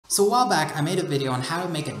So a while back, I made a video on how to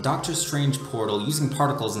make a Doctor Strange portal using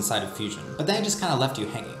particles inside of Fusion, but then I just kind of left you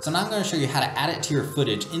hanging. So now I'm going to show you how to add it to your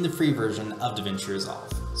footage in the free version of Davinci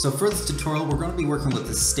Resolve. So for this tutorial, we're going to be working with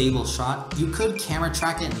this stable shot. You could camera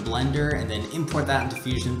track it in Blender and then import that into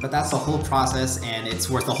Fusion, but that's a whole process and it's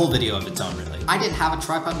worth a whole video of its own, really. I didn't have a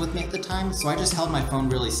tripod with me at the time, so I just held my phone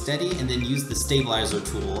really steady and then used the stabilizer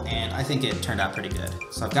tool, and I think it turned out pretty good.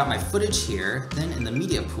 So I've got my footage here, then in the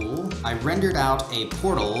media pool, I rendered out a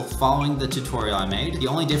portal following the tutorial I made. The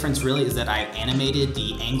only difference really is that I animated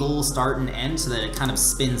the angle start and end so that it kind of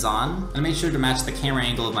spins on. And I made sure to match the camera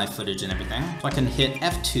angle of my footage and everything. So I can hit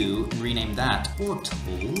F2 and rename that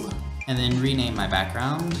portal, and then rename my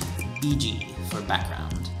background BG for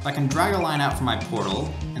background. I can drag a line out from my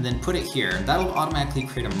portal and then put it here. That'll automatically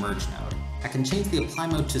create a merge node. I can change the apply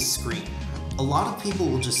mode to screen. A lot of people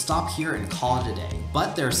will just stop here and call it a day,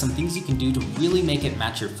 but there are some things you can do to really make it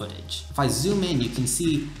match your footage. If I zoom in, you can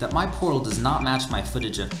see that my portal does not match my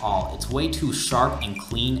footage at all. It's way too sharp and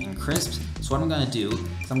clean and crisp. So what I'm gonna do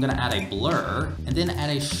is I'm gonna add a blur and then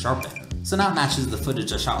add a sharpen. So now it matches the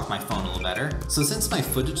footage I shot with my phone a little better. So since my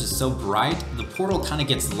footage is so bright, the portal kind of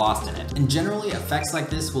gets lost in it. And generally effects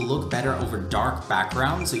like this will look better over dark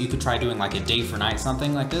background, so you could try doing like a day for night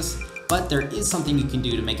something like this. But there is something you can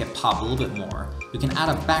do to make it pop a little bit more. You can add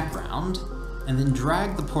a background and then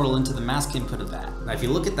drag the portal into the mask input of that. Now if you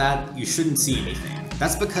look at that, you shouldn't see anything.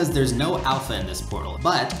 That's because there's no alpha in this portal.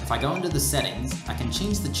 But if I go into the settings, I can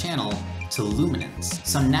change the channel to luminance.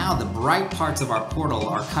 So now the bright parts of our portal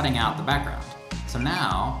are cutting out the background. So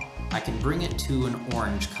now I can bring it to an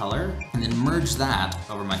orange color and then merge that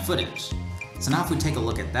over my footage. So now if we take a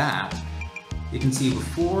look at that, you can see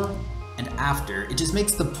before and after, it just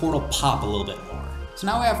makes the portal pop a little bit more. So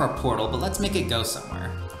now we have our portal, but let's make it go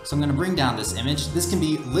somewhere. So I'm gonna bring down this image. This can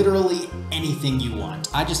be literally anything you want.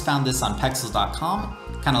 I just found this on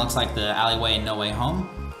pexels.com. Kind of looks like the alleyway in No Way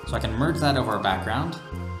Home. So I can merge that over our background.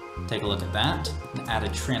 Take a look at that. And add a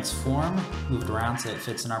transform, move it around so it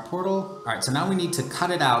fits in our portal. All right, so now we need to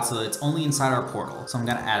cut it out so that it's only inside our portal. So I'm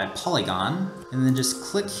gonna add a polygon and then just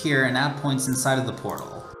click here and add points inside of the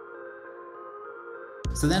portal.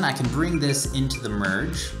 So then I can bring this into the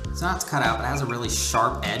merge. So now it's cut out, but it has a really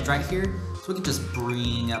sharp edge right here. So we can just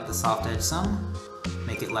bring up the soft edge some,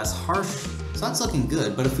 make it less harsh. So that's looking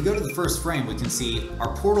good, but if we go to the first frame, we can see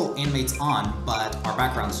our portal animates on, but our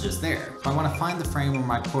background's just there. So I wanna find the frame where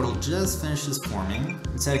my portal just finishes forming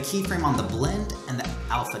and set a keyframe on the blend and the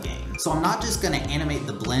alpha gain. So I'm not just gonna animate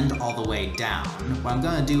the blend all the way down. What I'm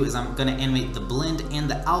gonna do is I'm gonna animate the blend and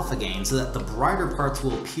the alpha gain so that the brighter parts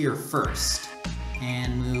will appear first.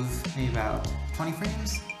 And move maybe about 20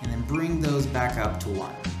 frames, and then bring those back up to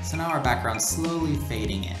 1. So now our background's slowly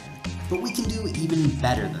fading in. But we can do even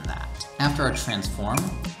better than that. After our transform,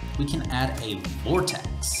 we can add a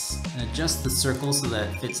vortex and adjust the circle so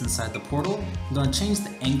that it fits inside the portal. I'm going to change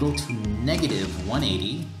the angle to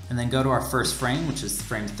 -180, and then go to our first frame, which is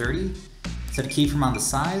frame 30. Set a keyframe on the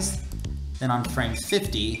size. Then on frame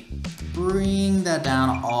 50, bring that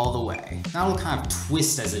down all the way. Now it'll kind of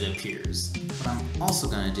twist as it appears. What I'm also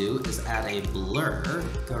gonna do is add a blur.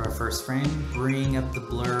 Go to our first frame, bring up the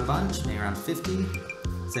blur a bunch, maybe around 50.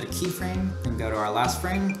 Set a keyframe, then go to our last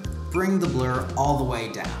frame, bring the blur all the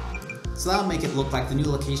way down. So that'll make it look like the new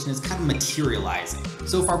location is kind of materializing.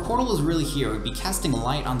 So if our portal was really here, we'd be casting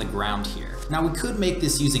light on the ground here. Now we could make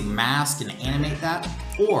this using mask and animate that,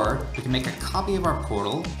 or we can make a copy of our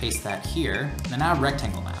portal, paste that here, and then add a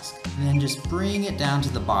rectangle mask. And then just bring it down to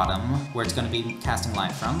the bottom where it's gonna be casting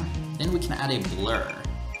light from. Then we can add a blur.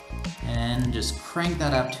 And just crank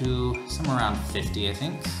that up to somewhere around 50, I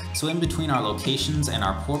think. So in between our locations and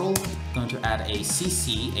our portal, I'm going to add a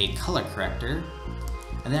CC, a color corrector,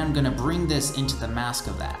 and then I'm gonna bring this into the mask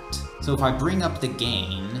of that. So if I bring up the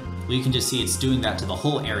gain, well, you can just see it's doing that to the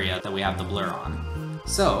whole area that we have the blur on.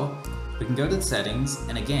 So we can go to the settings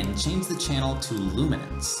and again, change the channel to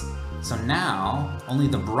luminance. So now only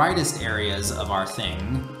the brightest areas of our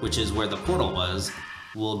thing, which is where the portal was,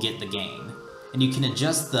 will get the gain. And you can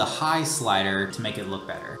adjust the high slider to make it look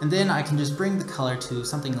better. And then I can just bring the color to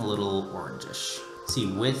something a little orangish. See,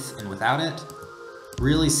 with and without it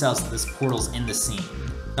really sells that this portal's in the scene.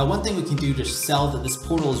 Now one thing we can do to sell that this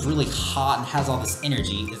portal is really hot and has all this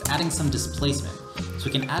energy is adding some displacement. So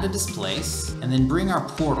we can add a displace and then bring our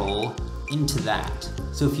portal into that.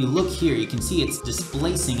 So if you look here, you can see it's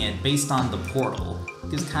displacing it based on the portal.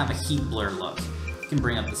 It gives kind of a heat blur look. You can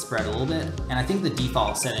bring up the spread a little bit, and I think the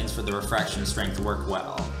default settings for the refraction strength work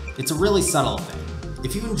well. It's a really subtle thing.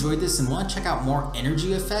 If you enjoyed this and want to check out more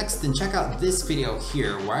energy effects, then check out this video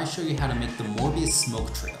here where I show you how to make the Morbius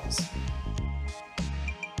smoke trails.